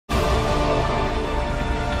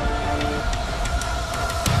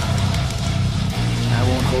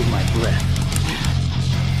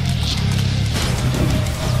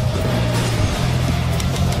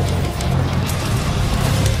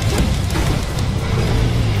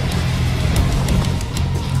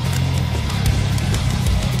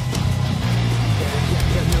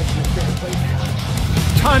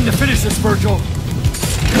Finish this, Virgil!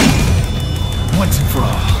 Once and for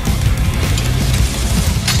all.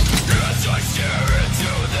 As I stare into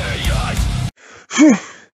the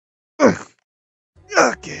eyes.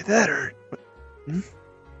 Okay, that hurt.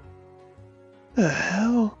 The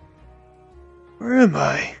hell? Where am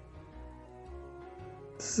I?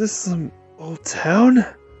 Is this some old town?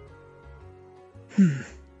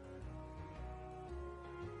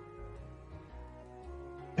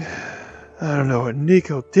 I don't know what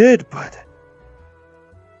Nico did, but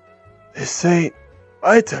this ain't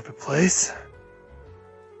my type of place.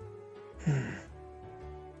 Yeah,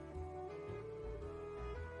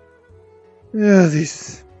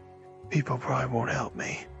 these people probably won't help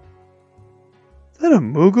me. Is that a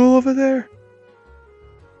Moogle over there?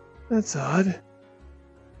 That's odd.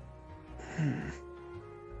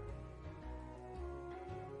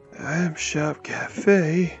 Item Shop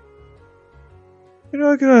Cafe. You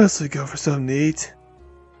know, I could honestly go for something to eat.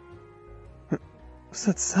 What's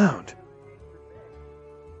that sound?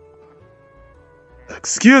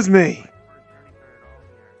 Excuse me!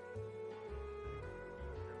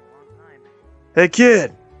 Hey,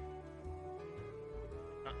 kid!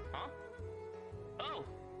 Huh? Oh!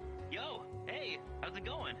 Yo! Hey! How's it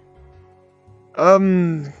going?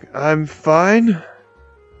 I'm fine.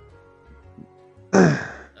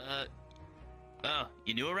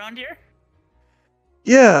 You new around here?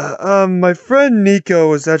 Yeah, my friend Nico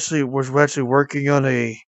was actually working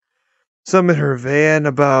on some in her van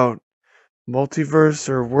about multiverse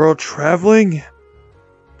or world traveling.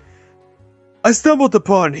 I stumbled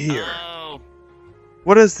upon here. Oh.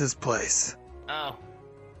 What is this place?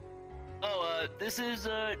 This is,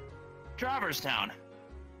 Traverse Town.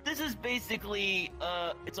 This is basically,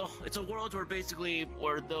 it's a world where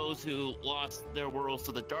those who lost their worlds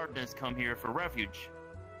to the darkness come here for refuge.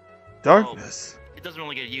 Darkness? Well, it doesn't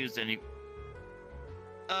really get used any...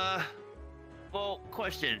 well,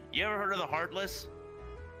 question. You ever heard of the Heartless?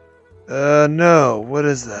 No. What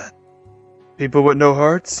is that? People with no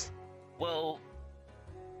hearts? Well...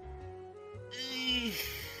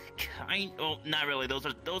 well, not really.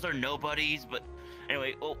 Those are nobodies, but...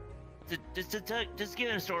 Anyway, well... Just give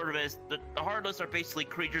it a sort of as the Heartless are basically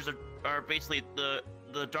creatures are basically the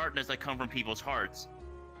darkness that come from people's hearts.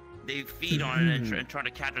 They feed on it and try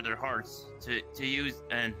to capture their hearts to use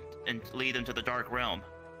and lead them to the dark realm.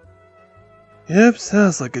 Yep,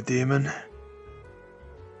 sounds like a demon.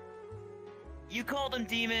 You call them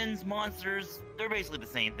demons, monsters, they're basically the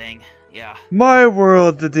same thing. Yeah. My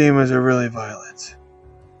world, the demons are really violent.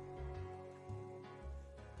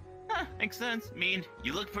 Huh, makes sense. I mean,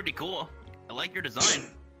 you look pretty cool. I like your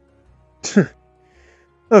design.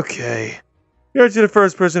 Okay. You're actually the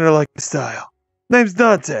first person to like the style. Name's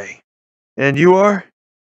Dante. And you are?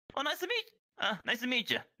 Oh, nice to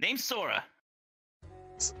meet you. Name's Sora.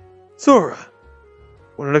 Sora.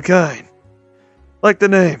 One of a kind. Like the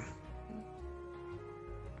name.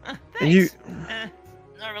 Thanks. And you...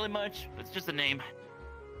 Not really much. It's just a name.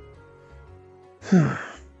 I'm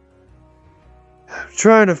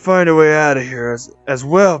trying to find a way out of here as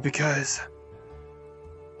well because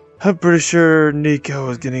I'm pretty sure Nico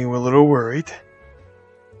is getting a little worried.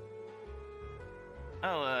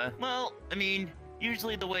 Oh, well, I mean,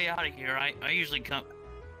 usually the way out of here, I usually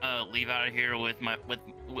leave out of here with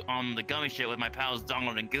on the gummy shit with my pals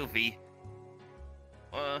Donald and Goofy.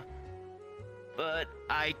 But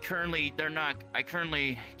I currently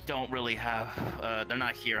don't really have, they're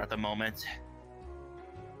not here at the moment.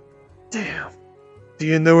 Damn. Do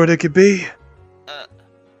you know where they could be?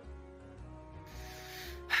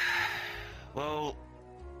 Well,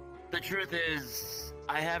 the truth is,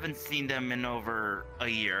 I haven't seen them in over a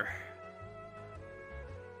year.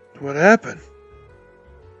 What happened?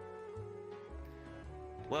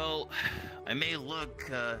 Well, I may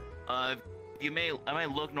look, I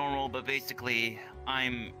might look normal, but basically,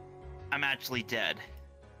 I'm actually dead.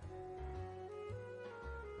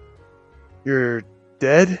 You're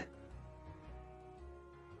dead?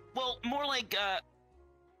 Well, more like, I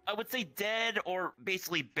would say dead or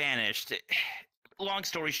basically banished. Long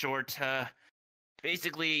story short,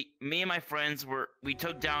 basically, me and my friends we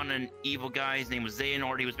took down an evil guy. His name was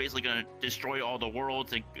Xehanort. He was basically gonna destroy all the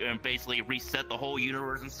worlds and basically reset the whole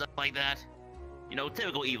universe and stuff like that. You know,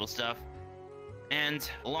 typical evil stuff. And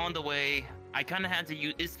along the way, I kind of had to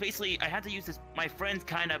use, I had to use this, my friends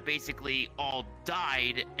kind of basically all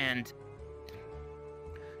died, and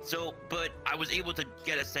so, but I was able to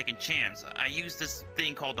get a second chance. I used this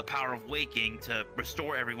thing called the power of waking to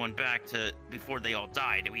restore everyone back to before they all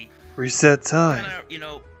died. We reset time. Kinda, you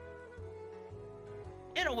know,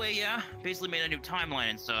 in a way, yeah. Basically made a new timeline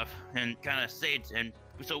and stuff, and kind of saved, and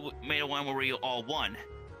so made a one where we all won.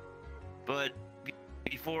 But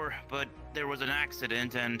but there was an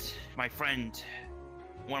accident, and my friend,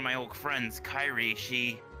 one of my old friends, Kyrie,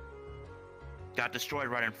 she got destroyed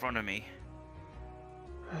right in front of me.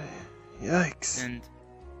 Yikes.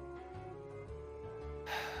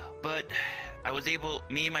 But I was able,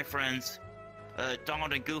 me and my friends,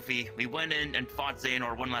 Donald and Goofy, we went in and fought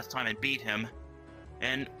Xehanort one last time and beat him,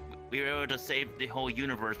 and we were able to save the whole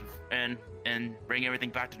universe and bring everything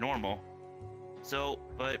back to normal. So,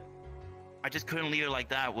 but I just couldn't leave it like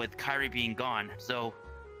that with Kyrie being gone, so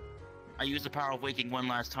I used the power of waking one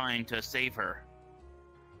last time to save her.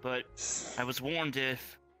 But I was warned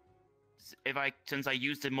since I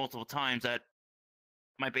used it multiple times, that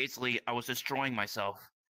I was destroying myself.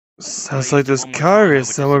 Sounds like this Kyrie is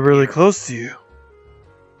someone really close to you.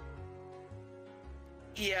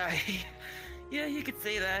 Yeah, yeah, you could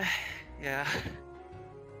say that. Yeah.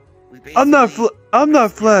 I'm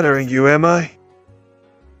not flattering you, am I?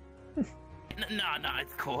 No,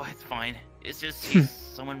 it's cool. It's fine. It's just she's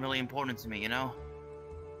someone really important to me, you know?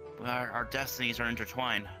 Our destinies are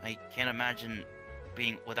intertwined. I can't imagine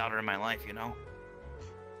being without her in my life, you know?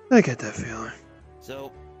 I get that feeling.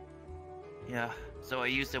 So, yeah. So I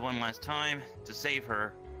used it one last time to save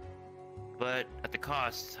her, but at the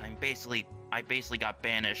cost, I basically got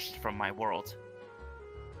banished from my world.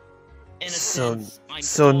 In a sense,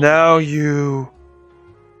 so now you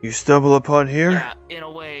stumble upon here? Yeah, in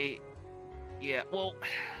a way. Yeah, well,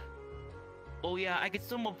 yeah, I could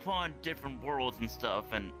stumble upon different worlds and stuff,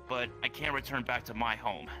 but I can't return back to my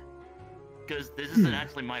home. Because this isn't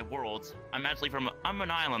actually my world. I'm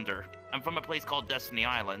an islander. I'm from a place called Destiny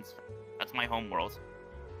Islands. That's my home world.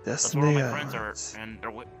 That's where my friends are, and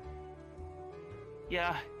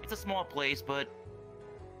yeah, it's a small place, but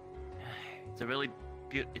it's a really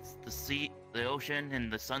it's the sea, the ocean,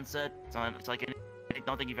 and the sunset. It's like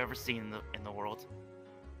nothing you've ever seen in the world.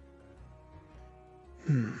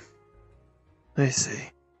 I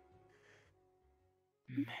see.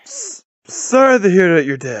 Sorry to hear that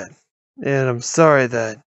you're dead, and I'm sorry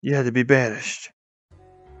that you had to be banished.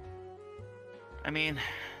 I mean,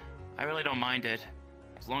 I really don't mind it.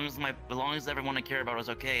 As long as everyone I care about is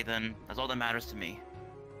okay, then that's all that matters to me.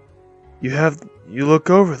 You look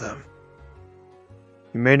over them.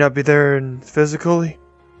 You may not be there physically,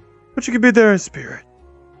 but you could be there in spirit.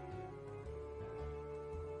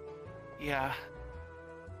 Yeah.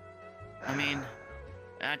 I mean,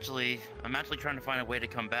 I'm actually trying to find a way to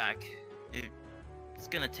come back. It's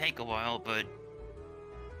gonna take a while, but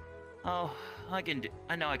I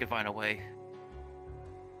know I can find a way.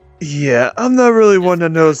 Yeah, I'm not really one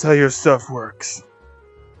that knows how your stuff works.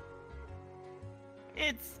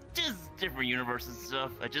 It's just different universes and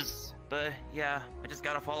stuff. I just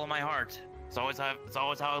gotta follow my heart. It's always how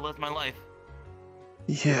I live my life.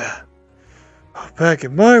 Yeah. Back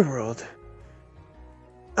in my world,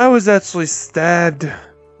 I was actually stabbed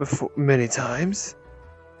many times,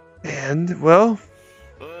 and well,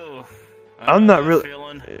 I'm not really.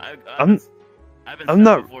 I've been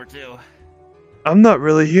stabbed before too. I'm not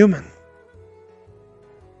really human.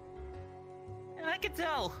 I can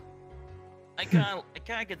tell. I kinda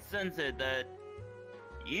can sense it that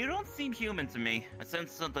you don't seem human to me. I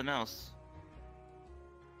sense something else.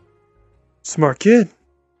 Smart kid.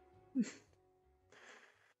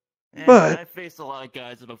 Yeah, But I faced a lot of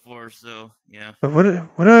guys before, so yeah. But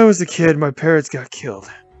when I was a kid, my parents got killed,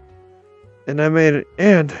 and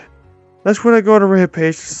that's when I go on a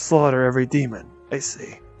rampage to slaughter every demon I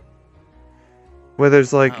see. Whether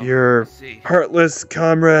it's like your heartless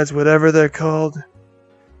comrades, whatever they're called,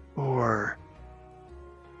 or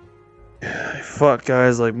I fought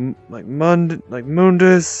guys like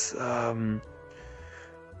Mundus,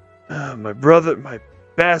 my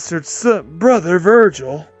bastard brother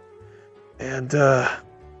Virgil, and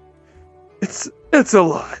it's a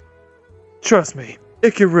lot. Trust me,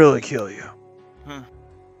 it can really kill you. Huh.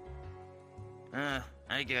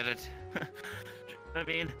 I get it. I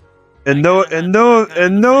mean. No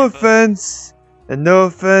offense,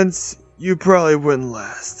 you probably wouldn't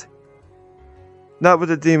last. Not with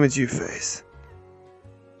the demons you face.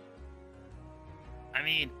 I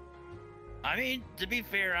mean, to be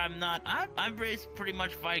fair, I'm not. I've pretty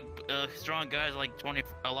much fight strong guys like 20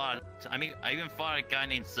 a lot. I mean, I even fought a guy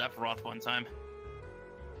named Sephiroth one time.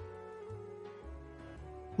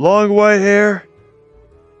 Long white hair.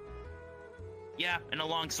 Yeah, and a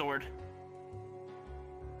long sword.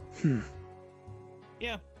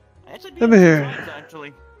 Yeah, I actually beat him times,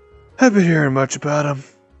 actually. I've been hearing much about him.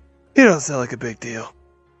 He don't sound like a big deal.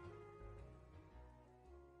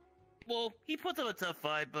 Well, he puts up a tough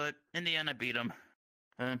fight, but in the end, I beat him.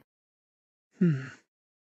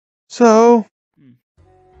 So,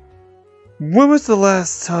 When was the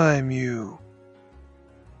last time you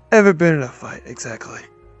ever been in a fight, exactly?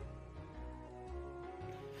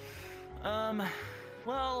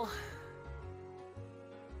 Well,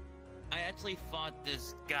 I actually fought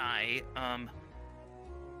this guy.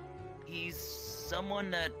 He's someone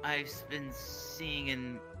that I've been seeing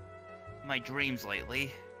in my dreams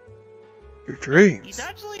lately. Your dreams? He's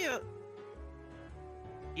actually a...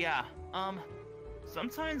 Yeah,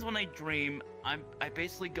 sometimes when I dream, I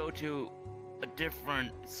basically go to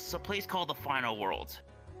it's a place called the Final World.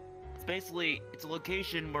 It's a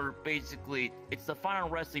location where basically, it's the final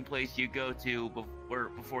resting place you go to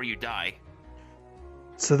before you die.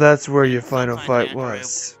 So that's where your final Sometimes fight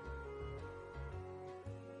was.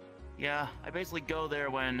 Yeah, I basically go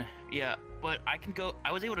there when, but I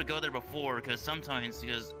was able to go there before, because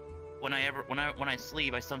when I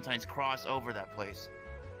sleep, I sometimes cross over that place.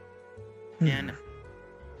 And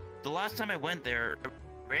the last time I went there, I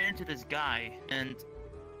ran into this guy, and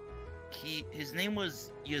his name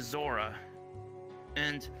was Sora,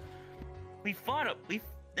 and we fought up.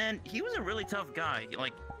 And he was a really tough guy,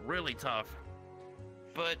 like really tough.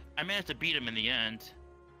 But I managed to beat him in the end.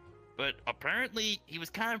 But apparently, he was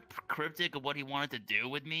kind of cryptic of what he wanted to do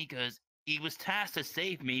with me, because he was tasked to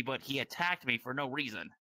save me, but he attacked me for no reason.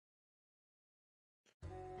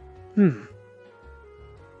 You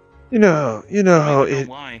know how I don't it.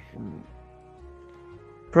 know why.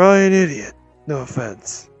 Probably an idiot. No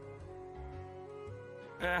offense.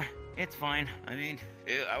 It's fine. I mean,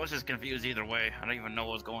 I was just confused either way. I don't even know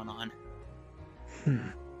what was going on.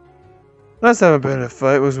 Last time I've been in a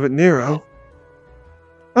fight was with Nero.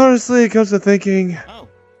 Honestly, it comes to thinking, Oh.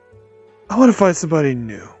 I want to fight somebody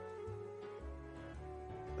new.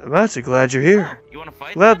 I'm actually glad you're here. You want to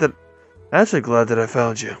fight? Glad then? that I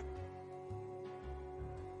found you.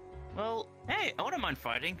 Well, hey, I wouldn't mind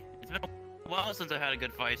fighting. It's been a while since I had a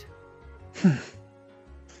good fight.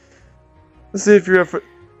 Let's see if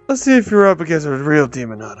you're up against a real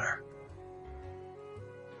demon hunter.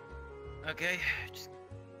 Okay, just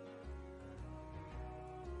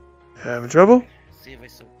Having trouble? see if I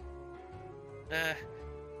still...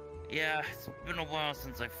 yeah, it's been a while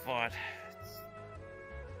since I fought.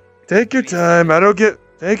 Take your time.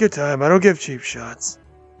 Take your time. I don't give cheap shots.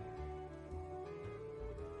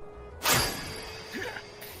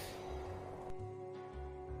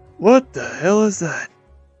 What the hell is that?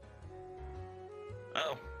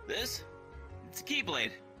 Oh, this? It's a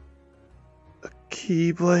Keyblade. A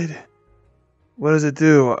Keyblade? What does it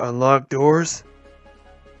do? Unlock doors?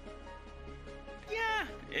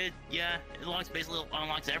 It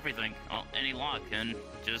unlocks everything, any lock, and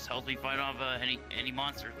just helps me fight off any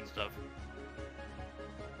monsters and stuff.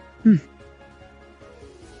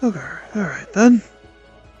 Okay, alright then.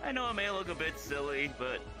 I know it may look a bit silly,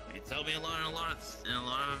 but it's helped me a lot in a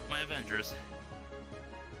lot of my adventures.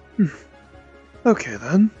 Okay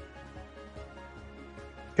then.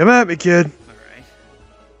 Come at me, kid.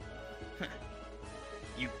 Alright.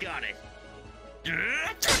 You got it.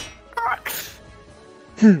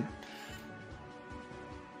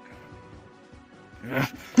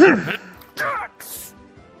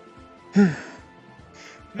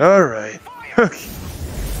 Alright. Okay.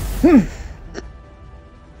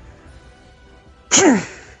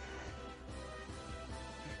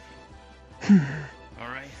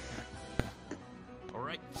 Alright.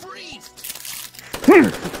 Alright, freeze!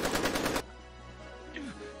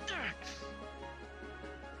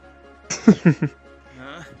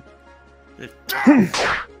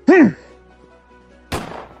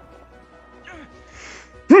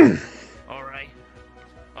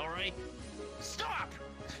 Alright. Stop!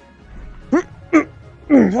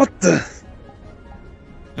 What the?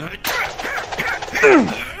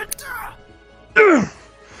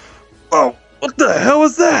 Oh, what the hell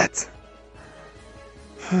was that?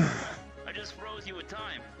 I just froze you with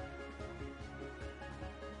time.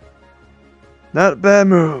 Not a bad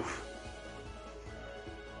move.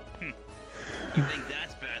 You think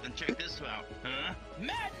that's bad? Then check this out, huh?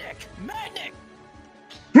 Madnik!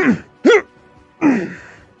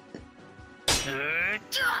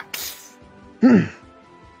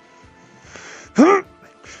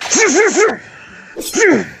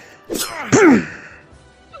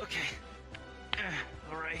 Okay.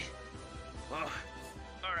 Alright. Well,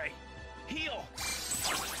 alright. Heal!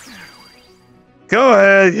 Go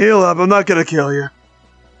ahead, heal up. I'm not gonna kill you.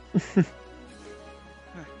 You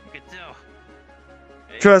can tell.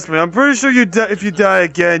 Trust me, I'm pretty sure if you die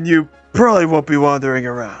again, you probably won't be wandering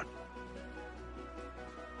around.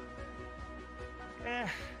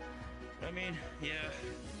 I mean, yeah,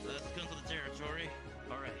 that's comes to the territory.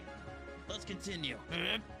 Alright, let's continue.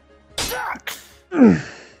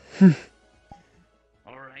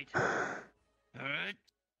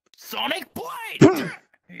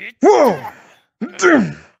 Whoa!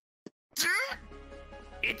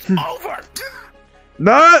 It's over.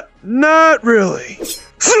 Not really.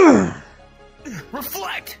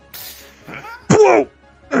 Reflect. Whoa!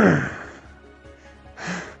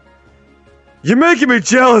 You're making me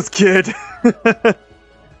jealous, kid. Trust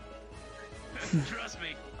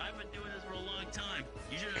me, I've been doing this for a long time.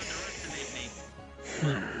 You shouldn't underestimate me.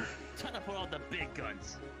 Time to put out the big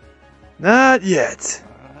guns. Not yet.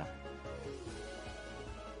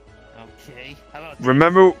 Okay, how about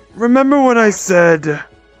Remember when I said...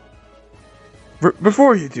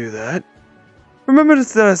 before you do that, remember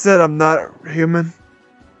that I said I'm not human?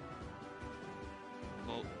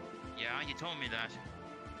 Well, yeah, you told me that.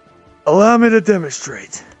 Allow me to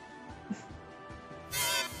demonstrate.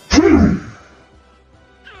 Whoa!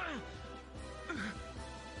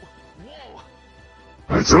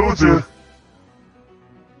 I told you.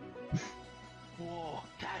 Whoa,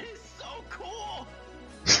 that is so cool!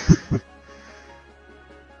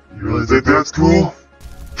 You really think that's cool?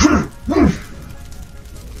 Wow!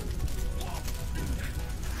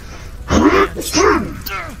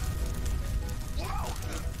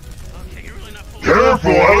 Okay, you're really not pulling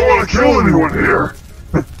Careful, I don't want to kill anyone here.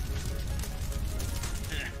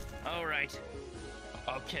 Alright.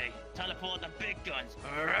 Okay, time to pull out the big guns.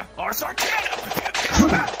 Or Sarkana!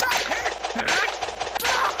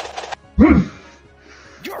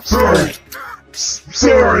 You're Sorry.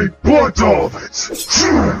 Sorry, blocked all of it.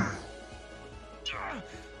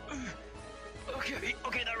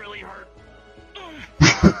 Okay, that really hurt.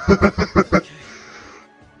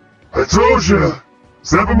 I told you.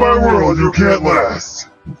 Step in my world, you can't last.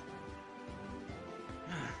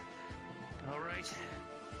 Alright.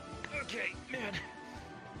 Okay, man.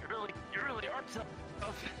 You really are tough.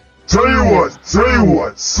 Tell you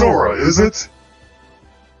what, Sora, is it?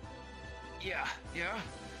 Yeah.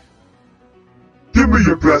 Give me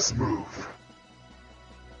your best move.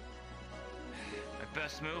 My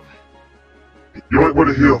best move? You might want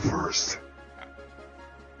to heal first.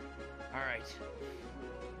 Alright.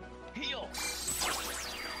 Heal!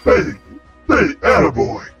 Hey,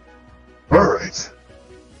 attaboy. Alright,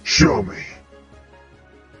 show me.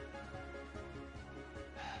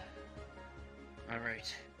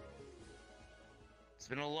 Alright. It's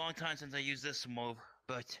been a long time since I used this move,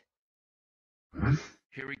 but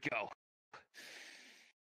here we go.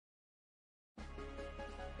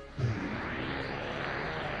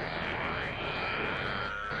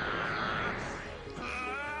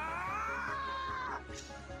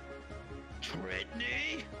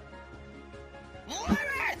 Tridney?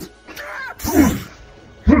 Limit!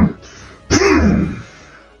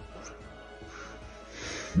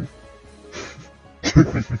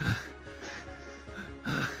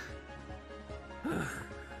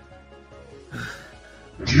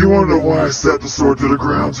 Do you want to know why I set the sword to the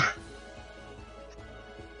ground?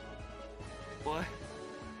 What?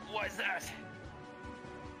 Why's that?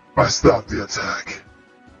 I stopped the attack.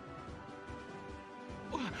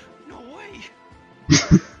 No way!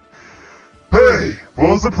 Hey,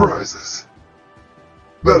 full of surprises.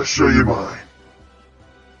 Better show you mine.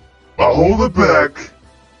 I'll hold it back,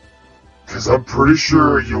 because I'm pretty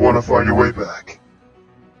sure you want to find your way back.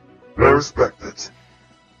 And I respect it.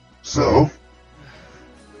 So,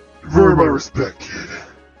 you've earned my respect, kid.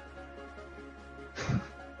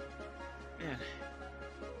 Man.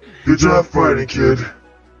 Good job fighting, kid.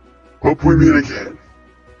 Hope we meet again.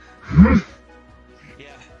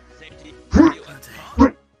 Yeah, same to you.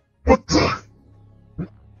 What the?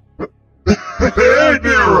 Hey,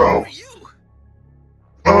 Nero! You?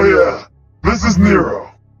 Oh yeah, this is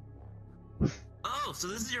Nero. Oh, so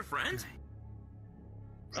this is your friend?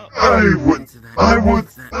 Oh,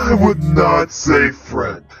 I would not say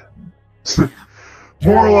friend.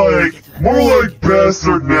 more like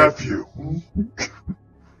bastard nephew.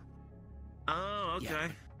 Oh, okay. Yeah.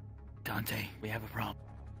 Dante, we have a problem.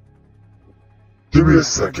 Give me a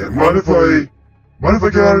second. Mind if I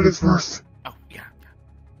get out of this first? Oh, yeah.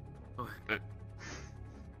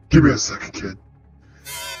 Give me a second, kid.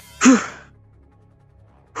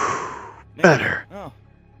 Better. Oh.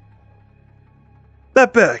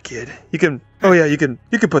 Not bad, kid. You can. Oh yeah, you can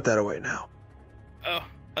put that away now.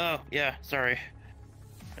 Oh, yeah, sorry.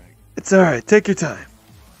 It's all right. Take your time.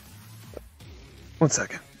 1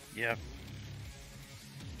 second. Yeah.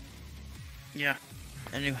 Yeah.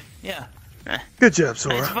 Anyway, yeah. Good job,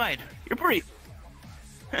 Sora. It's fine. You're pretty.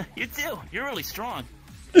 You too. You're really strong.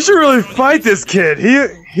 You should really fight this kid.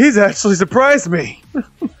 He's actually surprised me.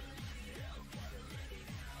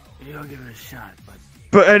 You'll give it a shot, but.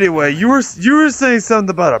 But anyway, you were saying something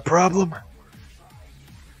about a problem.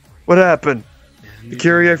 What happened? Did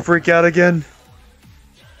Kyrie freak out again?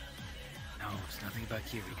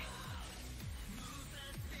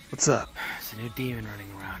 What's up? It's a new demon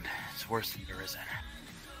running around. It's worse than there isn't.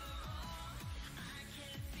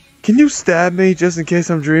 Can you stab me just in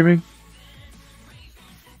case I'm dreaming?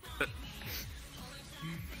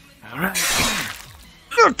 Alright.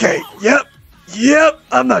 Okay, yep,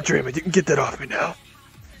 I'm not dreaming. You can get that off me now.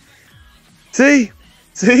 See?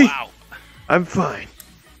 Wow. I'm fine.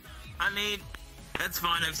 I mean, that's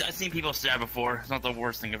fine. I've seen people stab before. It's not the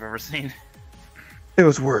worst thing I've ever seen. It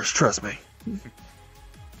was worse, trust me.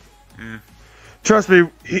 Mm. Trust me,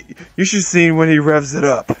 you should have seen when he revs it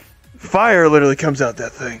up. Fire literally comes out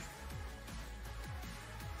that thing.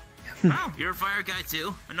 Oh, you're a fire guy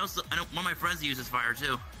too? I know one of my friends uses fire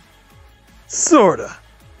too. Sorta.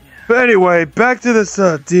 Yeah. But anyway, back to this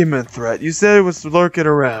demon threat. You said it was lurking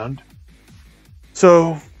around.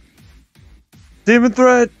 So, demon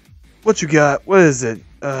threat, what you got? What is it?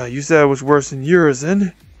 You said it was worse than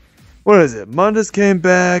Urizen. What is it? Mundus came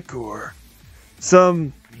back, or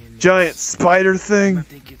some giant spider thing? I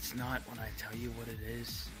think it's not when I tell you what it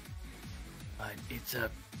is. It's a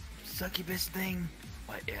succubus thing,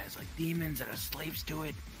 but it has like demons that are slaves to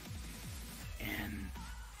it, and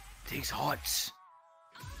takes hearts.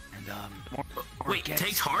 And wait,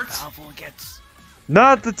 takes hearts? Powerful it gets.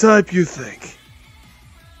 Not the type you think.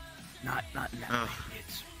 Not in that way.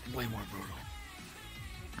 It's way more brutal.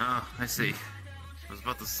 Oh, I see. I was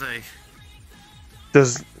about to say.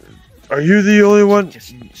 Are you the only one?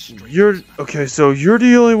 You're Okay, so you're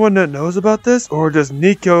the only one that knows about this, or does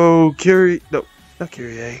Nico Kyrie? No, not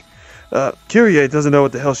Kyrie. Kyrie doesn't know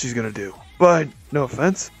what the hell she's gonna do. But no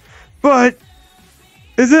offense. But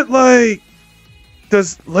is it like?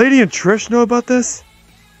 Does Lady and Trish know about this?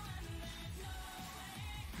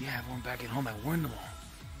 Yeah, everyone back at home. I warned them all.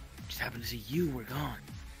 Just happened to see you were gone,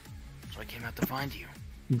 so I came out to find you.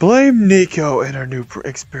 Blame Nico and her new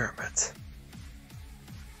experiment.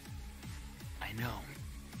 I know.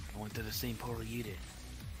 I went to the same portal you did.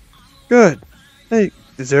 Good. Hey,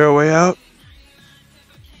 is there a way out?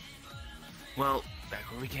 Well, back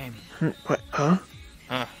where we came. What? Huh?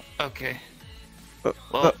 Okay.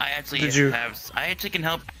 Well, I actually can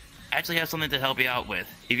help. I actually have something to help you out with.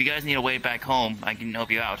 If you guys need a way back home, I can help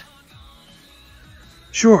you out.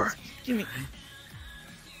 Sure. Give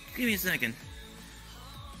me a second.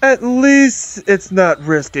 At least it's not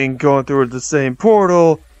risking going through the same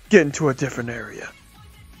portal, getting to a different area.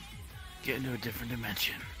 Get into a different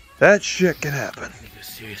dimension. That shit can happen. Nico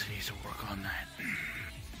seriously needs to work on that.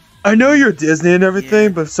 I know you're Disney and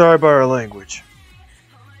everything, but sorry about our language.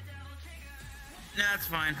 Nah, it's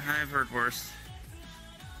fine. I've heard worse.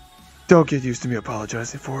 Don't get used to me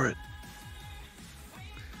apologizing for it.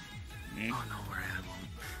 Oh no, we're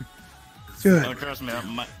animals. Good. Oh, trust me.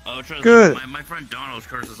 Good. My friend Donald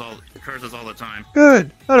curses all the time.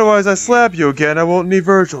 Good. Otherwise, I slap you again. I won't need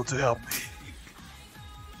Virgil to help me.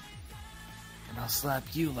 And I'll slap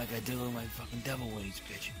you like I did with my fucking devil wings,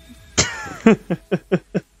 bitch.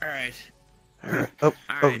 All right. Oh,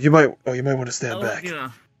 you might want to stand back.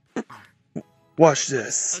 Yeah. Watch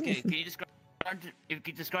this. Okay, can you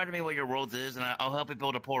describe to me what your world is, and I'll help you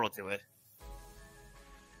build a portal to it.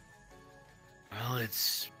 Well,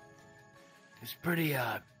 it's pretty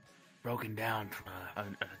broken down from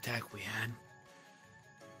an attack we had.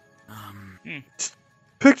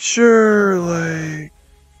 Picture like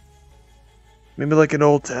maybe like an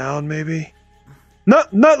old town, maybe.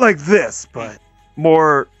 Not like this, but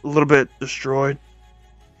a little bit destroyed.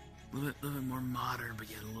 A little bit more modern, but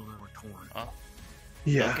yet a little bit more torn. Oh.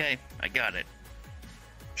 Yeah. Okay, I got it.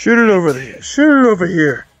 Shoot it over there. Shoot it over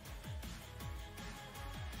here.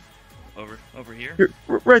 Over here? Here,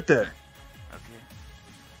 right there. Okay.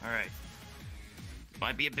 All right.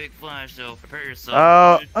 Might be a big flash, so prepare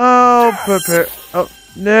yourself. Prepare. Oh,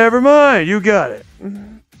 never mind. You got it.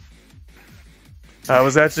 I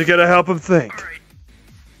was actually gonna help him think.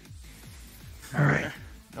 All right.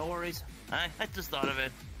 No worries. I just thought of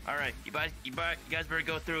it. All right. You guys better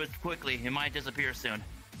go through it quickly. It might disappear soon.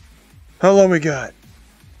 How long we got?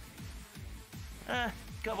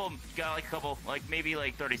 Couple, maybe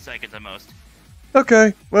 30 seconds at most.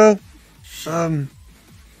 Okay. Well, I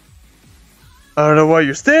don't know why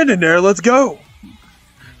you're standing there. Let's go.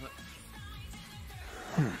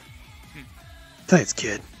 Thanks,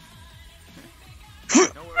 kid. No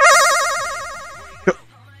worries.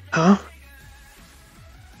 Huh?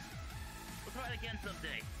 We'll try it again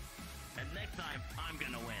someday. And next time, I'm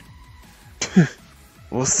gonna win.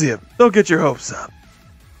 We'll see it. Don't get your hopes up.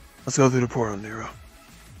 Let's go through the portal, Nero.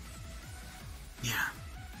 Yeah.